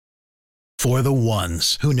For the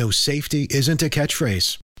ones who know safety isn't a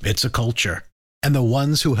catchphrase, it's a culture. And the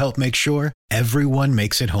ones who help make sure everyone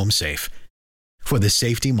makes it home safe. For the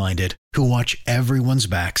safety-minded who watch everyone's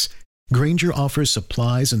backs, Grainger offers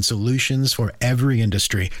supplies and solutions for every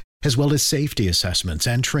industry, as well as safety assessments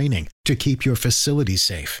and training to keep your facilities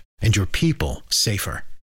safe and your people safer.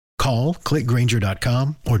 Call, click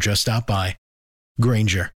Grainger.com, or just stop by.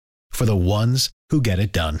 Grainger, for the ones who get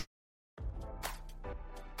it done.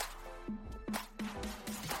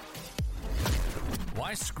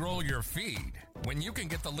 Why scroll your feed when you can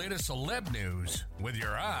get the latest celeb news with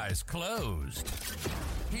your eyes closed?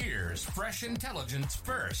 Here's fresh intelligence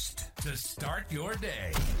first to start your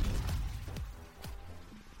day.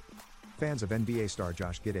 Fans of NBA star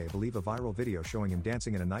Josh Giddey believe a viral video showing him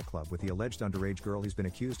dancing in a nightclub with the alleged underage girl he's been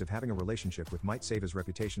accused of having a relationship with might save his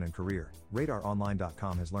reputation and career,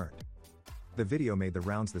 RadarOnline.com has learned. The video made the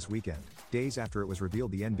rounds this weekend, days after it was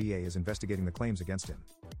revealed the NBA is investigating the claims against him.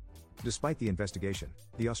 Despite the investigation,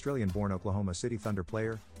 the Australian-born Oklahoma City Thunder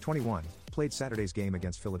player, 21, played Saturday's game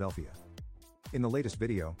against Philadelphia. In the latest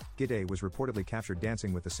video, Giddey was reportedly captured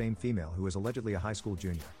dancing with the same female who is allegedly a high school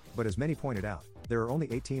junior, but as many pointed out, there are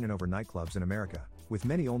only 18 and over nightclubs in America, with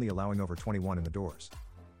many only allowing over 21 in the doors.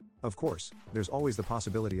 Of course, there's always the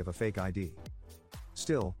possibility of a fake ID.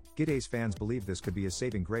 Still, Giddey's fans believe this could be his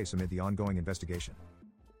saving grace amid the ongoing investigation.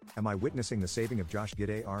 Am I witnessing the saving of Josh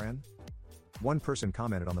Giddey, RN? One person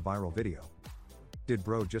commented on the viral video. Did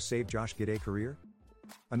bro just save Josh Giddey's career?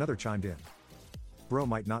 Another chimed in. Bro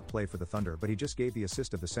might not play for the Thunder, but he just gave the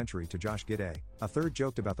assist of the century to Josh Giddey. A third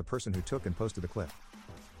joked about the person who took and posted the clip.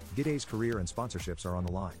 Giddey's career and sponsorships are on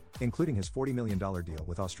the line, including his $40 million deal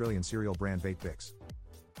with Australian cereal brand Vape Bix.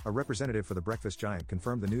 A representative for the breakfast giant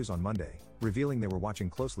confirmed the news on Monday, revealing they were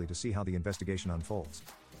watching closely to see how the investigation unfolds.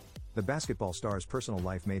 The basketball star's personal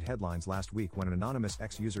life made headlines last week when an anonymous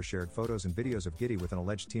ex-user shared photos and videos of Giddey with an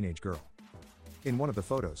alleged teenage girl. In one of the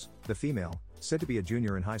photos, the female, said to be a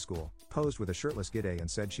junior in high school, posed with a shirtless Giddey and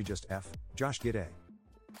said she just F. Josh Giddey.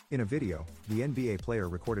 In a video, the NBA player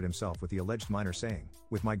recorded himself with the alleged minor saying,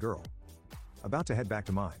 "With my girl. About to head back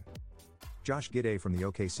to mine." Josh Giddey from the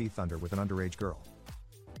OKC Thunder with an underage girl.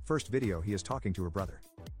 First video he is talking to her brother.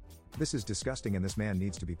 This is disgusting and this man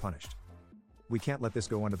needs to be punished. We can't let this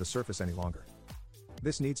go under the surface any longer.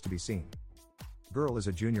 This needs to be seen. Girl is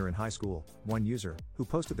a junior in high school, one user, who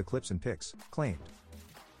posted the clips and pics, claimed.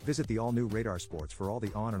 Visit the all-new Radar Sports for all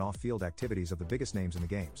the on- and off-field activities of the biggest names in the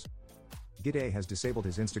games. Giddey has disabled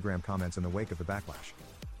his Instagram comments in the wake of the backlash.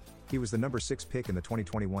 He was the number 6 pick in the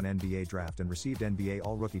 2021 NBA draft and received NBA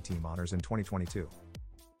All-Rookie Team honors in 2022.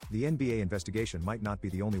 The NBA investigation might not be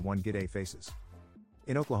the only one Giddey faces.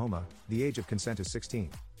 In Oklahoma, the age of consent is 16,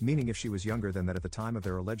 meaning if she was younger than that at the time of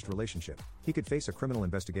their alleged relationship, he could face a criminal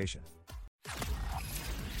investigation.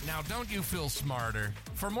 Now, don't you feel smarter?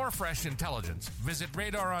 For more fresh intelligence, visit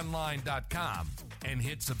RadarOnline.com and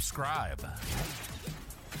hit subscribe.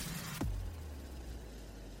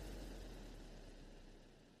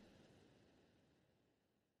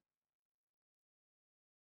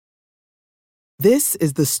 This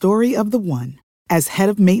is the story of the one. As head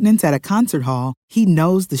of maintenance at a concert hall, he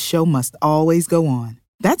knows the show must always go on.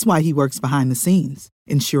 That's why he works behind the scenes,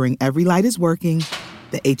 ensuring every light is working,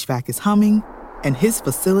 the HVAC is humming, and his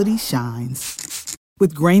facility shines.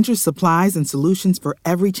 With Grainger's supplies and solutions for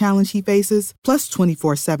every challenge he faces, plus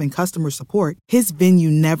 24/7 customer support, his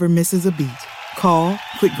venue never misses a beat. Call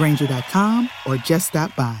quickgrainger.com or just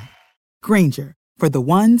stop by. Grainger, for the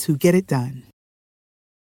ones who get it done.